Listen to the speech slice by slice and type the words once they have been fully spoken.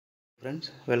Friends,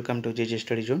 welcome to GG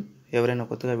study zone. ఎవరైనా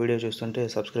కొత్తగా video చూస్తుంటే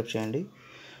సబ్స్క్రైబ్ చేయండి.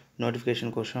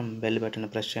 నోటిఫికేషన్ కోసం బెల్ బటన్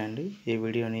ప్రెస్ చేయండి. ఈ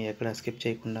వీడియోని ఎక్కడ స్కిప్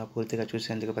చేయకుండా పూర్తిగా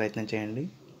చూసేందుకు ప్రయత్నం చేయండి.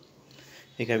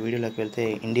 ఇక వీడియోలోకి వెళ్తే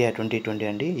ఇండియా 2020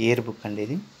 అండి, ఇయర్ బుక్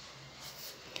అండి.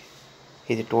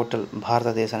 ఇది టోటల్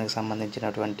భారతదేశానికి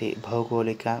సంబంధించినటువంటి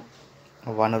భౌగోళిక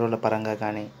వనరుల పరంగా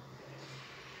కానీ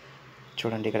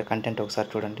చూడండి. ఇక్కడ కంటెంట్ ఒకసారి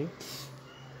చూడండి.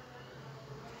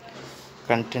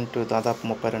 కంటెంట్ దాదాపు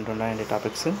 32 ఉన్నాయండి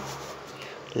topics.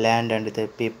 Land and the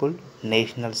people,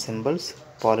 national symbols,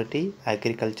 polity,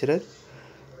 agricultural,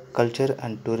 culture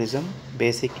and tourism,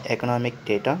 basic economic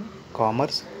data,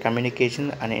 commerce, communication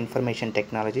and information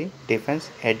technology, defence,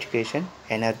 education,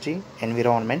 energy,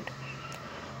 environment,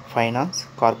 finance,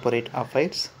 corporate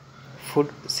affairs,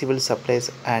 food, civil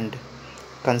supplies and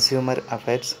consumer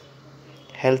affairs,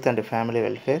 health and family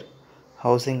welfare,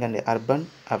 housing and urban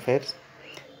affairs,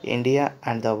 India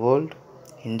and the world,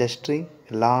 industry,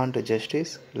 law and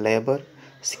justice, labor,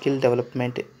 skill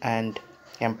development and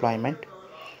employment,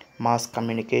 mass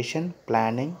communication,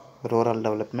 planning, rural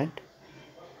development,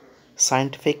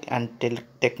 scientific and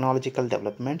technological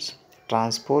developments,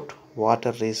 transport,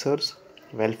 water resource,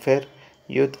 welfare,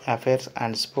 youth affairs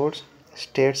and sports,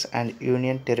 states and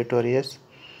union territories,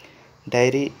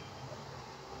 diary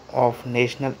of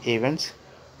national events,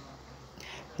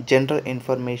 general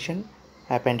information,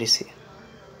 అపెండిసి.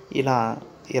 ఇలా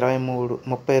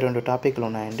 32 టాపిక్లు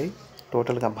ఉన్నాయండి.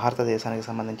 టోటల్గా భారతదేశానికి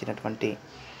సంబంధించినటువంటి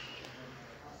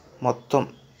మొత్తం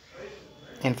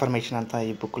information అంతా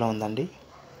ఈ బుక్లో ఉందండి.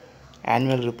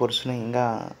 యాన్యువల్ రిపోర్ట్స్ని ఇంకా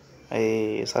ఈ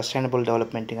సస్టైనబుల్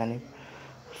డెవలప్మెంట్ కానీ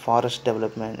ఫారెస్ట్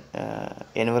డెవలప్మెంట్,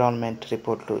 ఎన్విరాన్మెంట్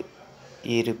రిపోర్ట్లు,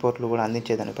 ఈ రిపోర్ట్లు కూడా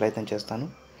అందించేదానికి ప్రయత్నం చేస్తాను.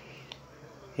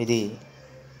 ఇది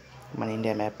మన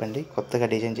ఇండియా మ్యాప్ అండి, కొత్తగా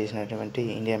డిజైన్ చేసినటువంటి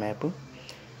ఇండియా మ్యాప్.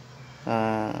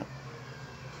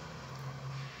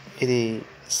 ఇది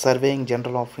సర్వేయింగ్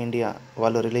జనరల్ ఆఫ్ ఇండియా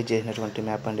వాళ్ళు రిలీజ్ చేసినటువంటి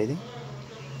మ్యాప్ అండి.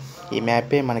 ఈ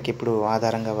మ్యాపే మనకి ఇప్పుడు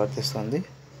ఆధారంగా వర్తిస్తుంది.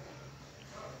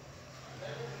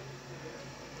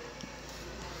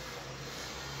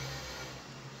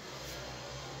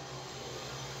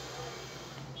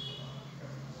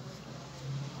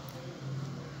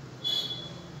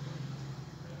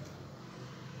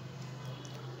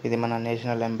 ఇది మన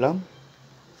నేషనల్ ఎంబ్లమ్.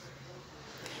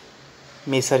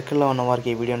 మీ సర్కిల్లో ఉన్న వారికి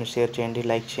ఈ వీడియోని షేర్ చేయండి,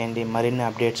 లైక్ చేయండి. మరిన్ని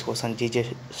అప్డేట్స్ కోసం జీజే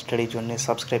స్టడీ జోన్ని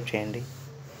సబ్స్క్రైబ్ చేయండి.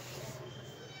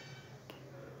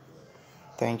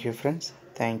 Thank you friends,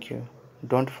 thank you.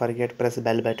 Don't forget press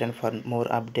bell button for more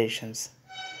updations.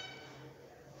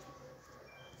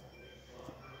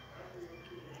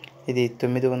 ఇది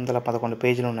 911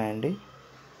 పేజీలు ఉన్నాయండి.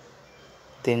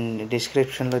 దీని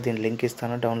డిస్క్రిప్షన్లో దీని లింక్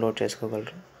ఇస్తాను, డౌన్లోడ్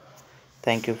చేసుకోగలరు.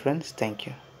 Thank you friends, thank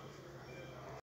you.